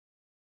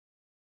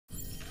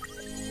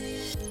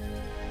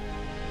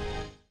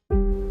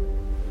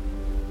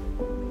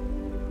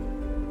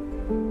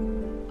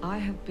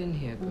I've been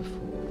here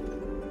before.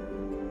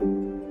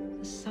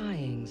 The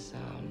sighing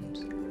sound.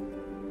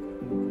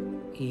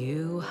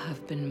 You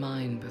have been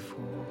mine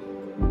before.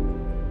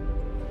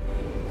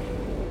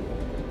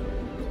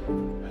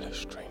 Hello,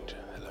 stranger.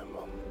 Hello,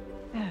 Mum.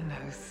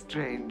 Hello,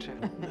 stranger.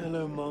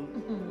 Hello, Mum.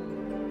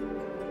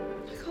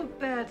 I can't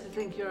bear to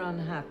think you're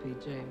unhappy,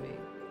 Jamie.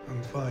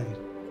 I'm fine.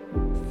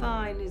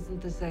 Fine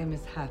isn't the same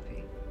as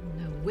happy.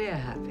 No, we're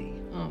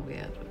happy, aren't we,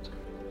 Edward?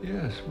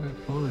 Yes, we're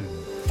fine.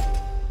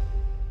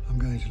 I'm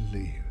going to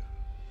leave.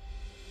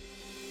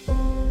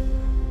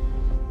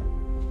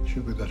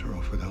 She'll be better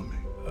off without me.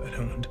 I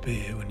don't want to be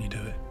here when you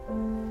do it.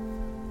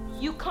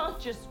 You can't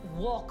just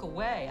walk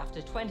away after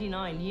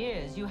 29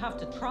 years. You have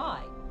to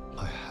try.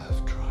 I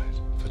have tried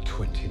for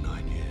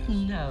 29 years.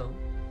 No.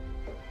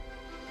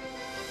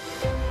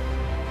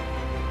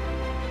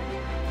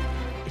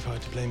 If I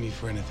had to blame you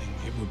for anything,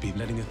 it would be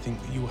letting her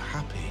think that you were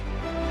happy.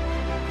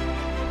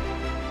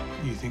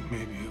 You think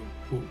maybe he'll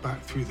walk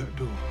back through that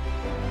door?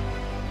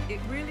 It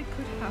really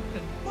could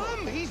happen.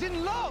 Mum, he's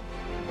in love!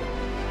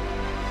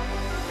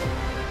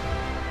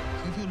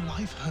 If your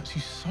life hurts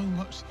you so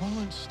much, I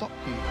won't stop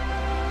you.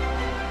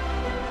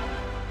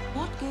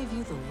 What gave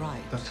you the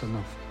right? That's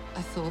enough.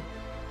 I thought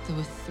there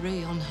were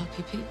 3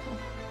 unhappy people,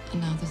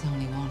 and now there's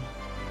only 1.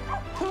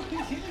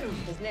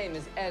 His name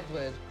is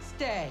Edward.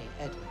 Stay,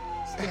 Edward.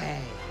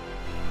 Stay.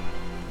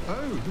 Oh,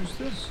 who's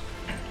this?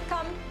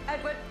 Come,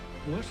 Edward.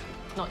 What?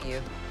 Not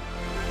you.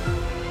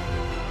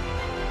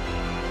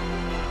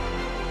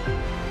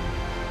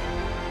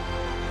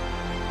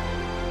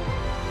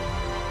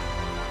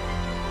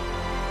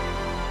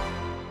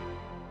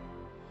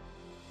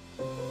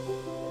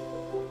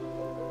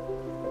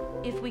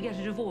 If we get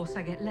a divorce,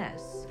 I get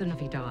less than if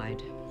he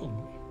died.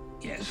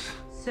 Yes.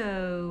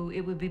 So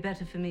it would be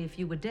better for me if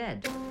you were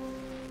dead.